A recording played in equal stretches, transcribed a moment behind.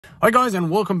Hi guys, and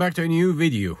welcome back to a new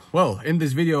video. Well, in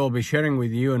this video I'll be sharing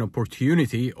with you an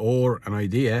opportunity or an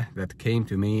idea that came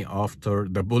to me after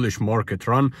the bullish market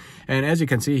run. And as you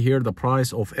can see here, the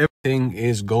price of everything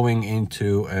is going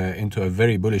into a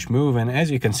very bullish move. And as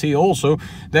you can see also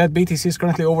that BTC is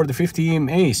currently over the 50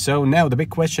 EMA. So now the big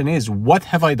question is, what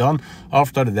have I done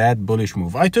after that bullish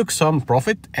move? I took some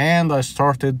profit and I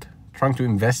started trying to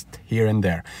invest here and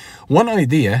there. One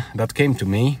idea that came to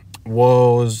me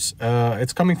was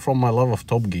it's coming from my love of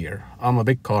Top Gear. I'm a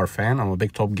big car fan. I'm a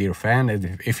big Top Gear fan.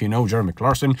 If you know Jeremy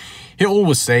Clarkson, he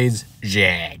always says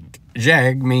Jag.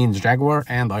 Jag means Jaguar,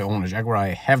 and I own a Jaguar. I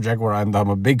have Jaguar and I'm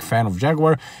a big fan of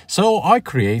Jaguar. So I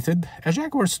created a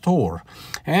Jaguar store,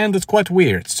 and it's quite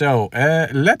weird. So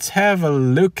let's have a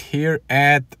look here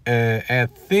at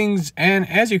things. And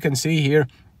as you can see here,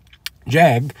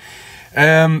 Jag,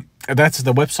 that's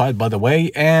the website, by the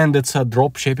way, and it's a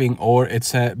drop shipping, or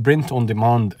it's a print on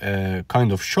demand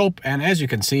kind of shop. And as you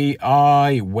can see,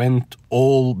 I went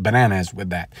all bananas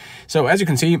with that. So as you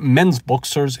can see, men's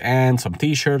boxers and some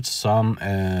t-shirts, some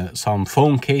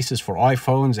phone cases for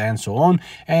iPhones and so on,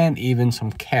 and even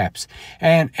some caps.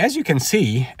 And as you can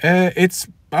see,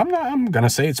 I'm gonna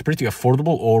say it's pretty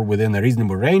affordable or within a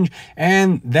reasonable range,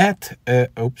 and that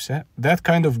that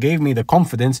kind of gave me the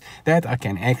confidence that I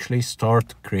can actually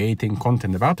start creating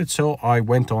content about it. So I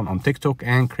went on TikTok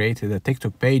and created a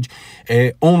TikTok page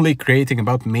only creating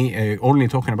about me, only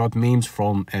talking about memes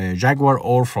from Jaguar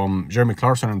or from Jeremy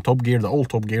Clarkson and Top Gear, the old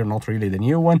Top Gear, not really the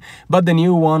new one. But the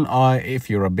new one, if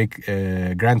you're a big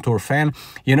Grand Tour fan,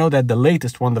 you know that the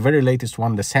latest one, the very latest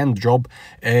one, the Sand Job,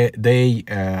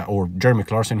 or Jeremy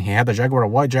Clarkson, he had a Jaguar, a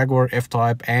white Jaguar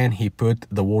F-Type, and he put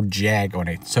the word Jag on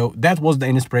it. So that was the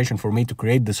inspiration for me to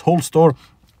create this whole store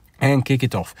and kick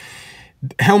it off.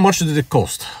 How much did it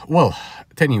cost? Well,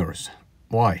 10 euros.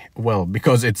 Why? Well,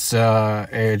 because it's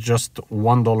just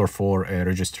 $1 for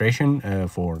registration,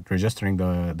 for registering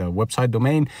the website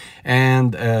domain,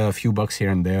 and a few bucks here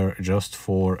and there just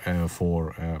for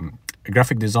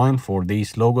graphic design for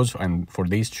these logos and for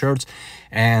these shirts,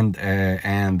 and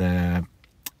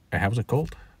how's it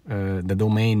called? The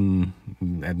domain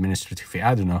administrative fee.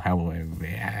 I don't know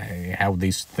how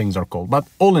these things are called, but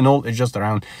all in all, it's just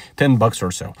around 10 bucks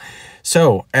or so.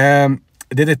 So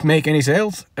did it make any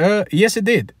sales? Yes, it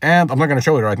did. And I'm not going to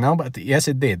show it right now, but yes,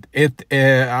 it did.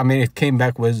 I mean, it came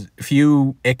back with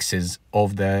few X's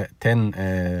of the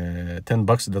 10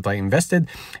 bucks that I invested.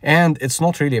 And it's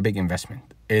not really a big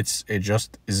investment. It's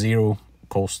just zero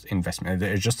cost investment.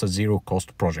 It's just a zero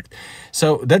cost project.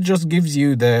 So that just gives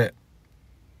you the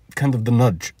kind of the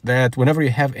nudge that whenever you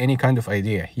have any kind of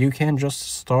idea, you can just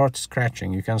start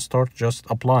scratching. You can start just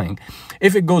applying.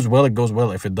 If it goes well, it goes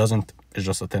well. If it doesn't, it's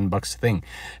just a 10 bucks thing.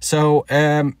 So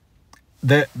the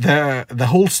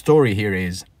whole story here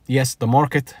is, yes, the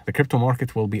crypto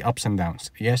market will be ups and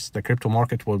downs. Yes, the crypto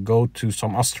market will go to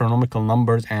some astronomical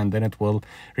numbers, and then it will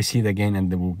recede again,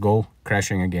 and it will go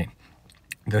crashing again.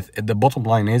 The bottom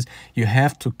line is, you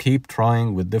have to keep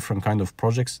trying with different kind of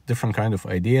projects, different kind of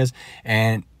ideas,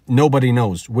 and nobody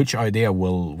knows which idea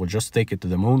will just take it to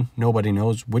the moon. Nobody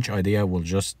knows which idea will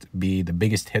just be the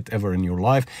biggest hit ever in your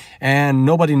life, and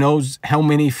nobody knows how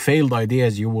many failed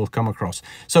ideas you will come across.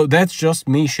 So that's just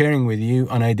me sharing with you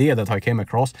an idea that I came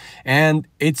across, and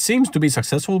it seems to be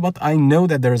successful, but I know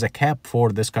that there is a cap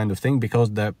for this kind of thing,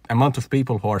 because the amount of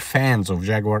people who are fans of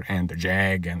Jaguar and the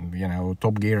Jag and, you know,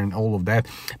 Top Gear and all of that,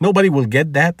 nobody will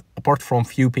get that apart from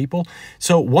few people.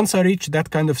 So once I reach that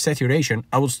kind of saturation,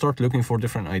 I will start looking for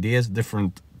different ideas,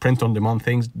 different print on demand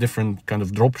things, different kind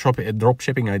of drop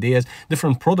shipping ideas,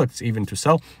 different products even to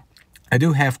sell. I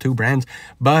do have 2 brands,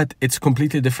 but it's a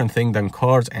completely different thing than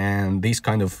cars and these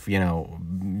kind of, you know,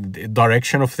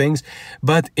 direction of things.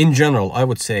 But in general, I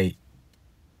would say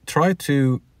try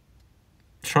to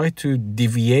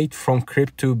deviate from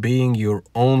crypto being your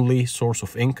only source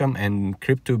of income and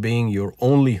crypto being your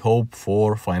only hope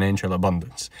for financial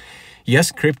abundance.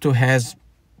 Yes, crypto has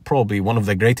probably one of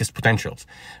the greatest potentials,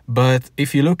 but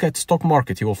if you look at stock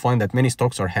market, you will find that many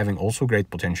stocks are having also great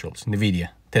potentials. Nvidia,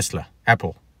 Tesla,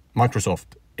 Apple, Microsoft,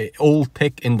 all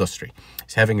tech industry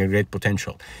is having a great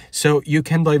potential. So you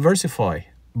can diversify,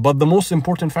 but the most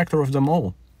important factor of them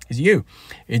all is you.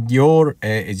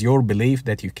 It's your belief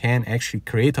that you can actually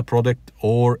create a product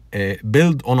or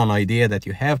build on an idea that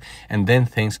you have, and then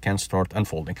things can start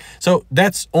unfolding. So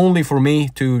that's only for me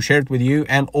to share it with you.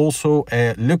 And also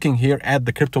looking here at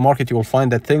the crypto market, you will find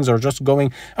that things are just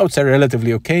going, I would say,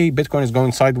 relatively okay. Bitcoin is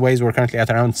going sideways. We're currently at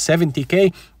around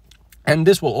 70K. And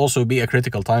this will also be a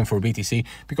critical time for BTC,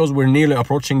 because we're nearly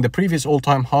approaching the previous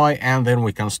all-time high, and then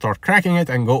we can start cracking it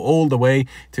and go all the way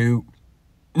to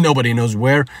Nobody knows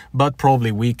where, but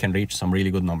probably we can reach some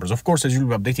really good numbers. Of course, as you'll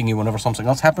be updating you whenever something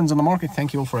else happens in the market.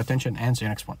 Thank you all for attention and see you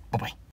next one. Bye-bye.